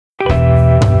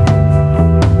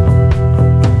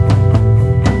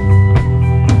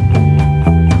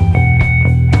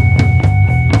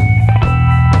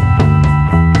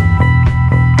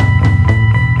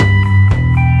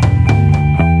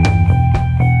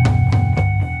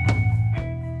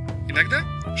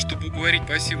уговорить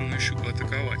пассивную щуку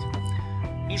атаковать,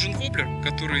 нужен воблер,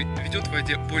 который ведет в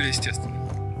воде более естественно.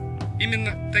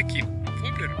 Именно таким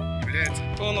воблером является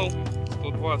Tonell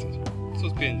 120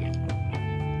 суспендер.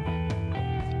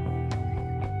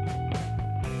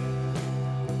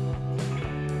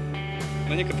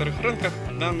 На некоторых рынках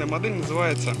данная модель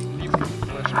называется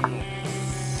минноу.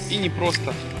 И не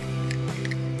просто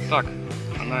так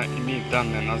она имеет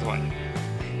данное название.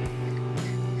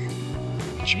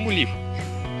 Почему лиф?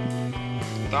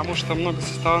 Потому что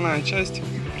многосоставная часть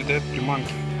придает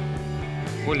приманке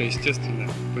более естественное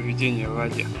поведение в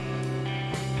воде.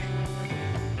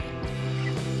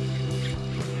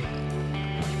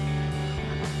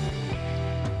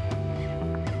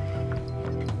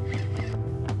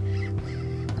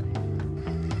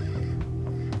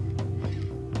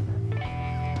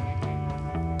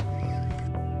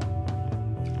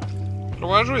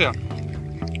 Провожу я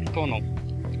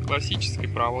Tonell классической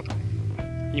проводкой,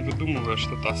 не выдумывая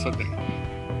что-то особенное.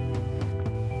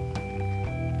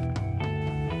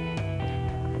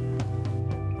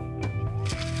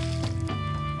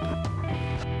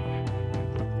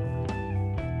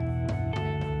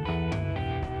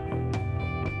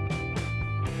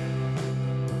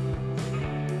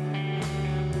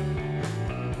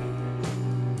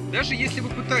 Даже если вы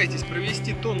пытаетесь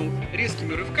провести Tonell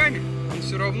резкими рывками, он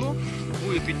все равно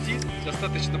будет идти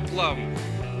достаточно плавно,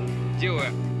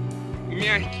 делая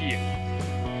мягкие,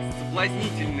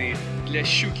 соблазнительные для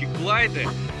щуки глайды,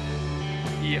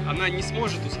 и она не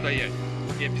сможет устоять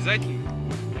и обязательно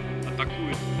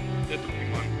атакует эту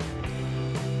приманку.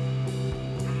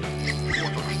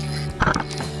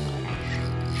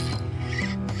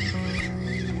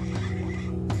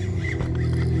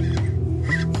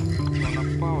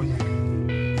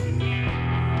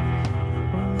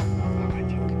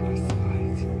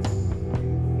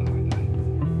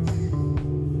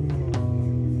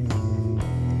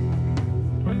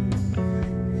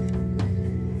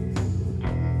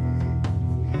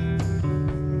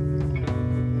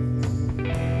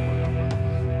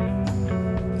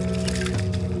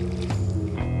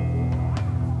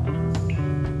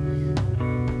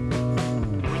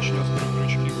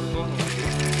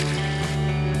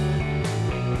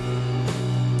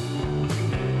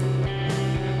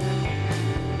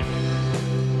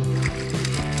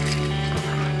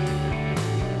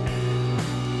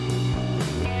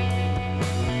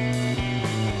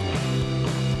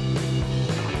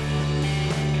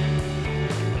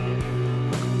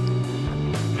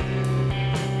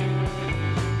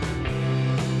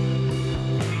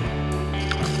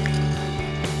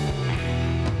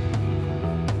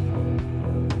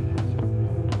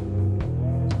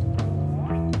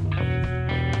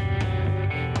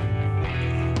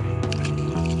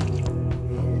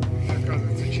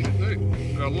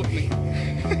 Голодный.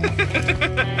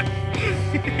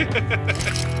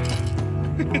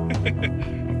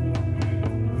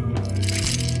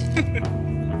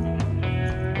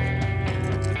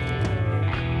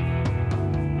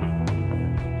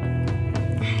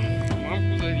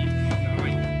 Мамку зови.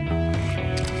 Давай.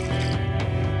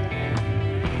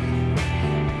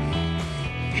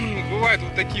 Бывают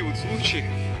вот такие вот случаи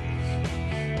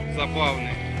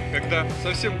забавные, когда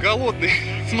совсем голодный,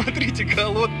 смотрите,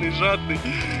 голодный, жадный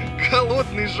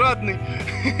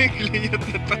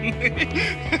клиент на тоннель.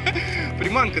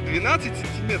 Приманка 12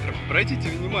 сантиметров, обратите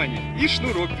внимание, и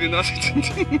шнурок 12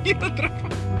 сантиметров.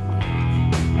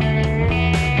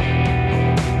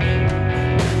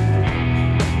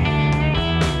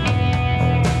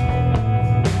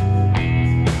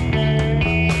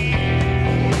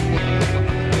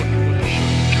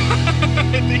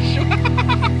 Это еще.